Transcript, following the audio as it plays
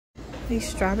These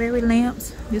strawberry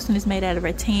lamps. This one is made out of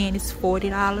rattan. It's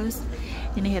 $40.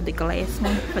 And they have the glass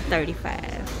one for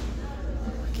 $35.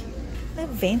 A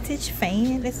vintage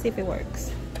fan. Let's see if it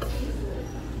works.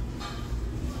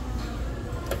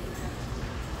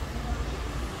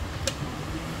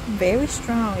 Very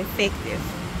strong, effective.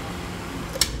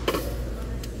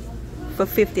 For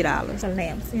 $50. The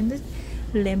lamps in the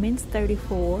lemons,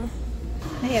 $34.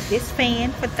 They have this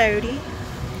fan for $30.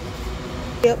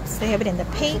 Tips, they have it in the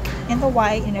pink and the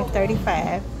white, and they're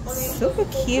 $35. Super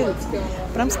cute.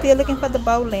 But I'm still looking for the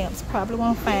bow lamps. Probably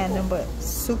won't find them, but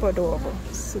super adorable.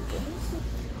 Super.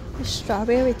 The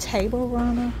strawberry table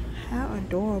runner. How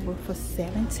adorable for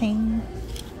 $17.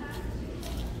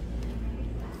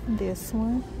 This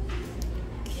one.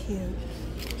 Cute.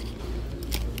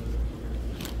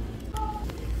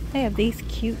 They have these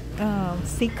cute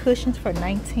seat cushions for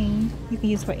 $19. You can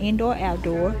use for indoor,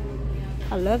 outdoor.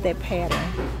 I love that pattern.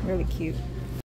 Really cute.